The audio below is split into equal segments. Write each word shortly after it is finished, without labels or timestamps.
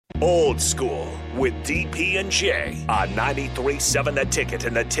Old School with DP and J on 93.7 The Ticket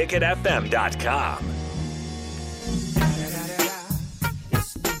and theticketfm.com.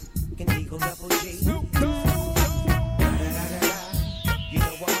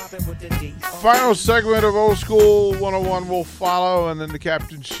 Final segment of Old School 101 will follow, and then the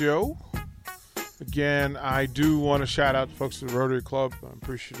Captain's Show. Again, I do want to shout out the folks at the Rotary Club. I'm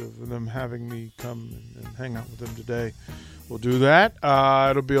appreciative of them having me come and hang out with them today. We'll do that.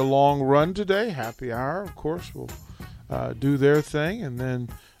 It'll be a long run today. Happy hour, of course, will do their thing, and then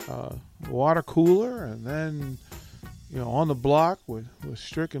water cooler, and then on the block with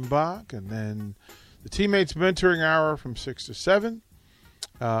Strick and Bach, and then the Teammates Mentoring Hour from 6 to 7.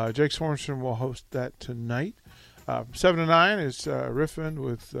 Jake Sorensen will host that tonight. From 7 to 9 is Riffin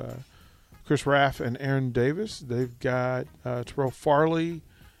with Chris Raff and Aaron Davis. They've got Terrell Farley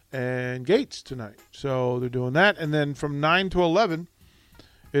and Gates tonight. So they're doing that. And then from 9 to 11,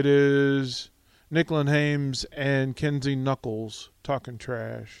 it is Nicklin Hames and Kenzie Knuckles talking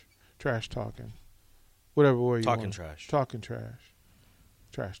trash talking. Whatever way you Talking want. trash. Talking trash.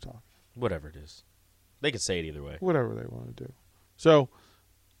 Trash talk. Whatever it is. They could say it either way. Whatever they want to do. So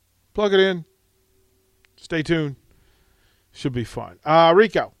plug it in. Stay tuned. Should be fun.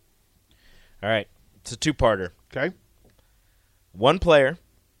 Rico. All right. It's a two-parter. Okay. One player,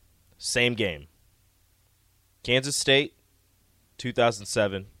 same game. Kansas State,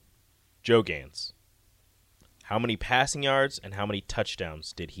 2007, Joe Gans. How many passing yards and how many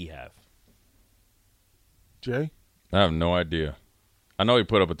touchdowns did he have? Jay? I have no idea. I know he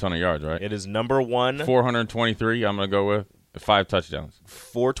put up a ton of yards, right? It is number one. 423, I'm going to go with 5 touchdowns.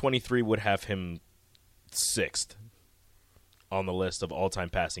 423 would have him sixth on the list of all-time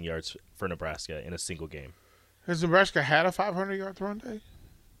passing yards for Nebraska in a single game. Has Nebraska had a 500-yard run day?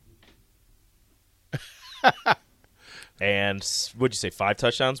 And would you say 5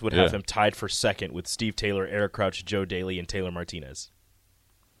 touchdowns would have him tied for second with Steve Taylor, Eric Crouch, Joe Daly, and Taylor Martinez.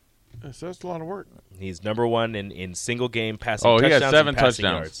 So that's a lot of work. He's number one in single game passing Oh, touchdowns. he had 7 and passing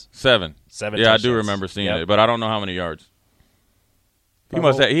touchdowns. Yards. 7. Seven Yeah, touchdowns. I do remember seeing Yep. it, but I don't know how many yards. He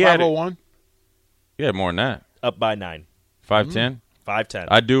must have. He had 501? He had more than that. Up by 9. 5'10"? 5'10".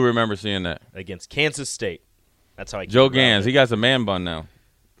 I do remember seeing that. Against Kansas State. That's how I keep Joe it Gans, relevant. he got some man bun now.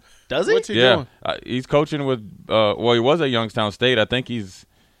 Does he? What's he doing? He's coaching with. Well, he was at Youngstown State. I think he's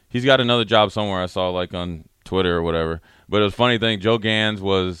got another job somewhere. I saw like on Twitter or whatever. But it was a funny thing. Joe Gans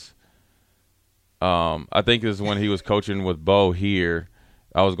was. I think this is when he was coaching with Bo here.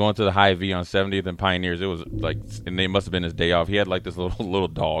 I was going to the Hy-Vee on 70th and Pioneers. It was like, and it must have been his day off. He had like this little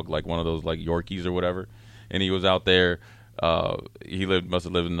dog, like one of those like Yorkies or whatever, and he was out there. He must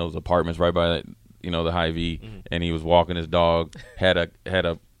have lived in those apartments right by the Hy-Vee, and he was walking his dog. Had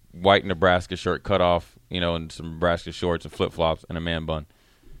a white Nebraska shirt cut off, and some Nebraska shorts and flip flops and a man bun.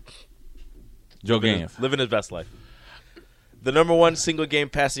 Joe Gans Living his best life. The number one single game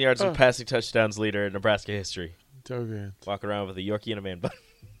passing yards and passing touchdowns leader in Nebraska history. Joe Gans. Walk around with a Yorkie and a man bun.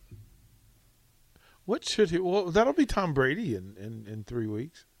 What should he? Well, that'll be Tom Brady in 3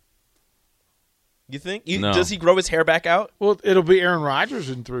 weeks. You think? No. Does he grow his hair back out? Well, it'll be Aaron Rodgers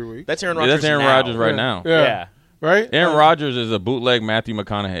in 3 weeks. That's Aaron Yeah, Rodgers. that's Aaron now. Rodgers right now. Yeah. Right? Aaron Rodgers is a bootleg Matthew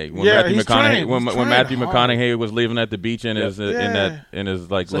McConaughey. When Yeah, Matthew he's McConaughey trying. when He's Matthew trying hard. McConaughey was leaving at the beach in his in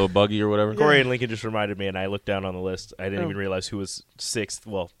his like little buggy or whatever. Corey and Lincoln just reminded me, and I looked down on the list. I didn't even realize who was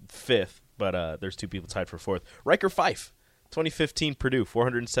fifth, but there's 2 people tied for 4th. Riker Fife, 2015 Purdue,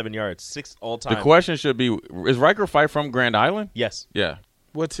 407 yards, 6th all-time. The question should be: is Riker Fife from Grand Island? Yes. Yeah.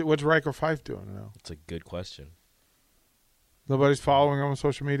 What's Riker Fife doing now? That's a good question. Nobody's following him on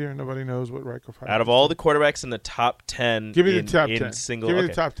social media. Nobody knows what Riker Fife. Out of all the quarterbacks in the top 10 give me in, the top in 10. single, Give me okay.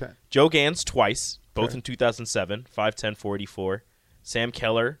 the top 10. Joe Gans twice, both Okay. in 2007, 5'10", 484. Sam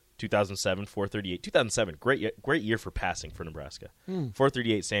Keller, 2007, 438. 2007, great year for passing for Nebraska.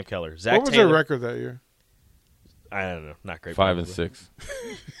 438, Sam Keller. Zach What was Taylor, their record that year? I don't know. Not great. 5 probably. and 6.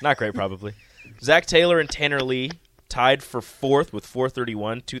 Not great, probably. Zach Taylor and Tanner Lee tied for 4th with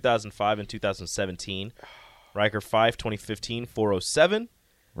 431, 2005 and 2017. Riker Fife, 2015, 407.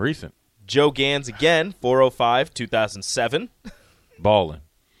 Recent. Joe Gans again, 405, 2007. Balling.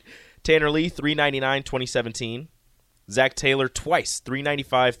 Tanner Lee, 399, 2017. Zach Taylor twice,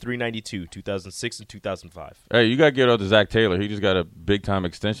 395, 392, 2006 and 2005. Hey, you got to give it up to Zach Taylor. He just got a big-time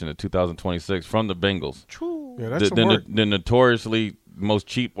extension to 2026 from the Bengals. Yeah, that's some work. The notoriously most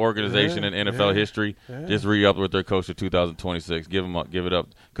cheap organization in NFL history just re-upped with their coach to 2026. Give it up.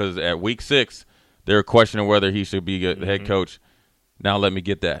 Because at week 6, they were questioning whether he should be a head coach. Now let me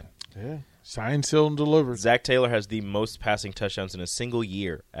get that. Yeah. Signed, sealed, and delivered. Zach Taylor has the most passing touchdowns in a single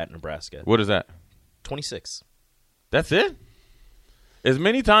year at Nebraska. What is that? 26. That's it? As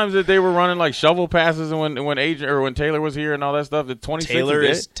many times that they were running like shovel passes, and when Taylor was here and all that stuff, the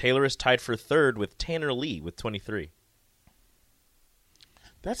 26 Taylor is tied for third with Tanner Lee with 23.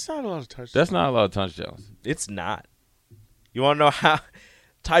 That's not a lot of touchdowns. That's not a lot of touchdowns. It's not. You want to know how?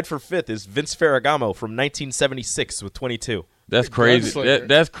 Tied for fifth is Vince Ferragamo from 1976 with 22. That's crazy.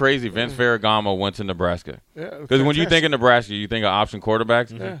 That's crazy. Vince Ferragamo went to Nebraska. Yeah, because when you think of Nebraska, you think of option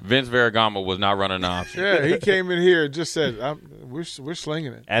quarterbacks. Yeah. Vince Ferragamo was not running an option. Yeah, he came in here and just said, we're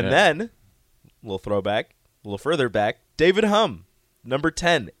slinging it. And then, a little throwback, a little further back, David Humm, number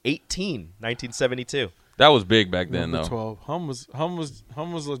 10, 18, 1972. That was big back then, Number though. 12.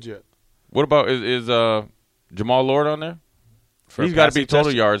 Hum was legit. What about is Jamal Lord on there? He's got to be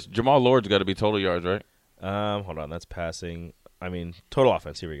total yards. Jamal Lord's got to be total yards, right? Hold on, that's passing. I mean, total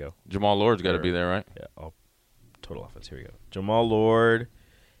offense. Here we go. Jamal Lord's got to be there, right? Yeah, total offense. Here we go. Jamal Lord,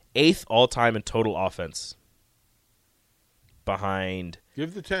 8th all-time in total offense. Behind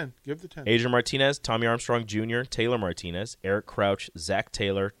Give the 10. Adrian Martinez, Tommy Armstrong Jr., Taylor Martinez, Eric Crouch, Zach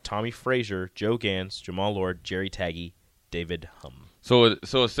Taylor, Tommy Frazier, Joe Gans, Jamal Lord, Jerry Taggy, David Humm. So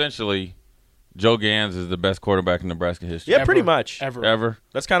essentially, Joe Gans is the best quarterback in Nebraska history. Yeah, pretty much. Ever.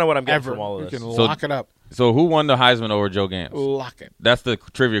 That's kind of what I'm getting from all of You this. can lock it up. So who won the Heisman over Joe Gans? Lock it. That's the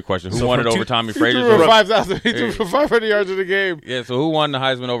trivia question. Who won it over Tommy Frazier? He threw for 5,000. He threw for 500 yards in the game. Yeah. So who won the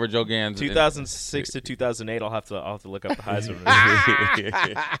Heisman over Joe Gans? 2006 to 2008. I'll have to look up the Heisman.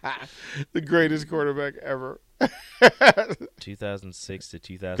 The greatest quarterback ever. 2006 to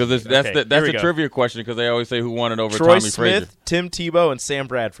 2000. Because that's the trivia question. Because they always say who won it over Troy Tommy Frazier. Smith, Tim Tebow, and Sam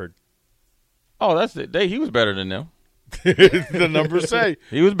Bradford. Oh, that's it. He was better than them. The numbers say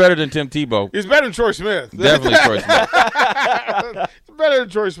he was better than Tim Tebow. He's better than Troy Smith. Definitely Troy Smith. He's better than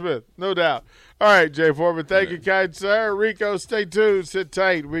Troy Smith, no doubt. All right, Jay Foreman, thank you, kind sir. Rico, stay tuned, sit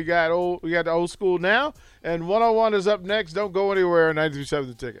tight. We got the old school now, and 101 is up next. Don't go anywhere. 93.7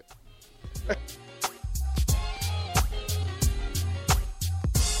 The Ticket.